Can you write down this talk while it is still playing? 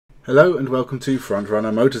Hello and welcome to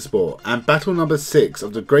Frontrunner Motorsport and battle number 6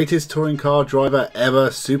 of the greatest touring car driver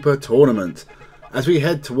ever super tournament. As we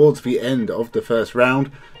head towards the end of the first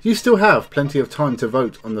round, you still have plenty of time to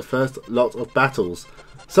vote on the first lot of battles.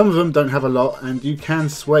 Some of them don't have a lot and you can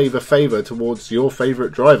sway the favour towards your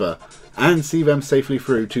favourite driver and see them safely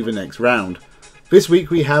through to the next round. This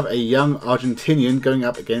week we have a young Argentinian going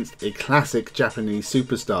up against a classic Japanese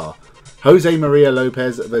superstar. Jose Maria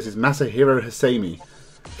Lopez versus Masahiro Hasemi.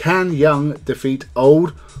 Can young defeat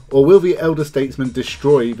old, or will the elder statesman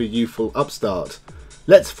destroy the youthful upstart?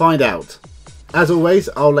 Let's find out. As always,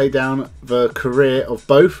 I'll lay down the career of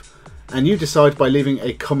both, and you decide by leaving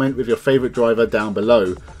a comment with your favourite driver down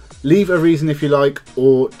below. Leave a reason if you like,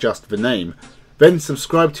 or just the name. Then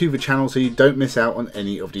subscribe to the channel so you don't miss out on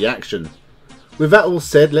any of the action. With that all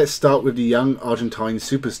said, let's start with the young Argentine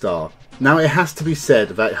superstar. Now it has to be said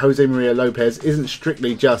that Jose Maria Lopez isn't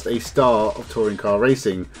strictly just a star of touring car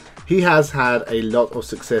racing. He has had a lot of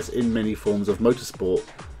success in many forms of motorsport.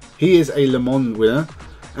 He is a Le Mans winner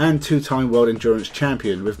and two-time world endurance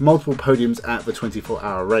champion with multiple podiums at the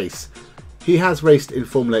 24-hour race. He has raced in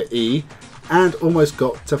Formula E and almost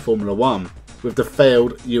got to Formula 1 with the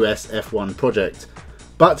failed US F1 project.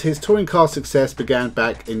 But his touring car success began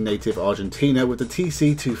back in native Argentina with the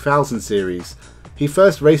TC 2000 series. He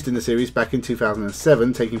first raced in the series back in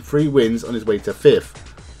 2007, taking 3 wins on his way to 5th.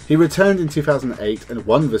 He returned in 2008 and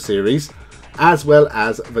won the series, as well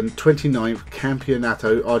as the 29th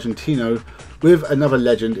Campeonato Argentino with another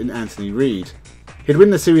legend in Anthony Reid. He'd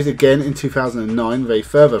win the series again in 2009 with a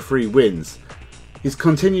further 3 wins. He's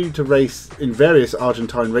continued to race in various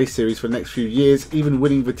Argentine race series for the next few years, even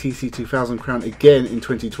winning the TC 2000 crown again in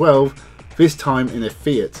 2012, this time in a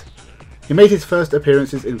Fiat. He made his first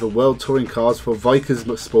appearances in the World Touring Cars for Vickers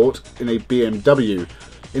Sport in a BMW,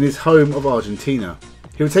 in his home of Argentina.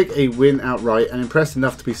 He would take a win outright and impressed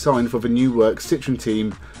enough to be signed for the new work Citroën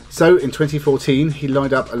team, so in 2014 he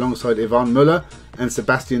lined up alongside Yvan Muller and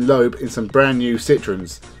Sebastian Loeb in some brand new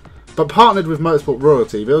Citroëns. But partnered with Motorsport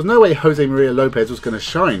royalty, there was no way Jose Maria Lopez was going to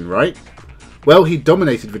shine, right? Well, he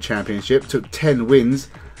dominated the championship, took 10 wins,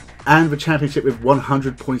 and the championship with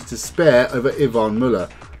 100 points to spare over Yvan Muller.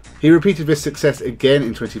 He repeated this success again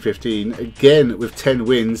in 2015, again with 10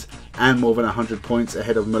 wins and more than 100 points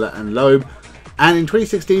ahead of Muller and Loeb, and in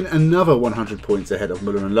 2016 another 100 points ahead of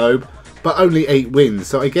Muller and Loeb, but only 8 wins,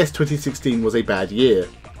 so I guess 2016 was a bad year.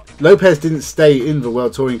 Lopez didn't stay in the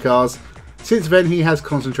World Touring Cars. Since then he has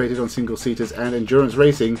concentrated on single-seaters and endurance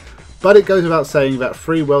racing, but it goes without saying that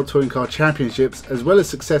 3 World Touring Car Championships as well as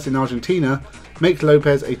success in Argentina make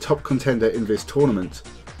Lopez a top contender in this tournament.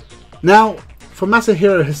 Now, for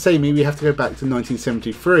Masahiro Hasemi we have to go back to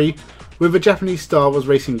 1973, when the Japanese star was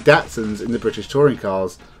racing Datsuns in the British touring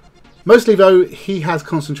cars. Mostly though, he has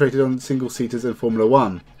concentrated on single-seaters and Formula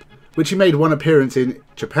 1, which he made one appearance in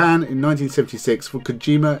Japan in 1976 for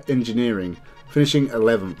Kojima Engineering, finishing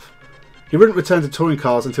 11th. He wouldn't return to touring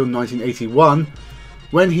cars until 1981,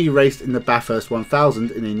 when he raced in the Bathurst 1000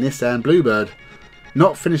 in a Nissan Bluebird,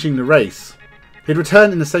 not finishing the race. He'd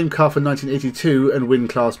return in the same car for 1982 and win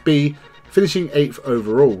Class B, finishing 8th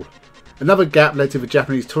overall. Another gap led to the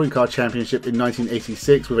Japanese Touring Car Championship in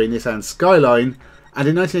 1986 with a Nissan Skyline, and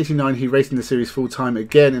in 1989 he raced in the series full-time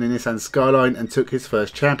again in a Nissan Skyline and took his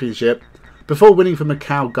first championship, before winning the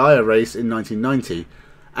Macau Gaia race in 1990,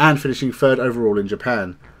 and finishing 3rd overall in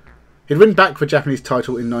Japan. He'd win back the Japanese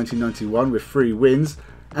title in 1991 with 3 wins,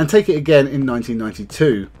 and take it again in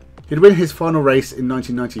 1992. He'd win his final race in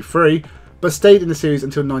 1993, but stayed in the series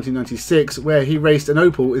until 1996, where he raced an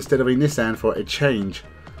Opel instead of a Nissan for a change.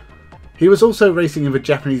 He was also racing in the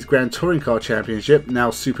Japanese Grand Touring Car Championship, now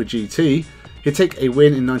Super GT. He'd take a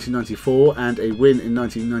win in 1994 and a win in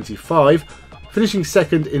 1995, finishing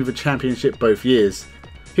 2nd in the championship both years.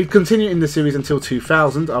 He'd continue in the series until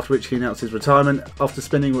 2000, after which he announced his retirement after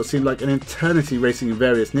spending what seemed like an eternity racing in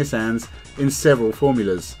various Nissans in several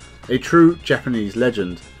formulas. A true Japanese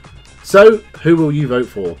legend. So, who will you vote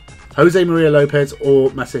for? Jose Maria Lopez or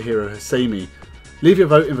Masahiro Hasemi? Leave your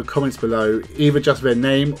vote in the comments below, either just their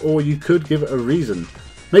name or you could give a reason.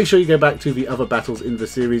 Make sure you go back to the other battles in the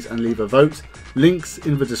series and leave a vote, links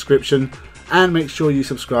in the description, and make sure you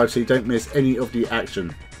subscribe so you don't miss any of the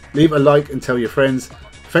action. Leave a like and tell your friends.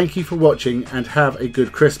 Thank you for watching and have a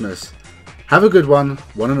good Christmas. Have a good one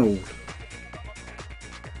and all.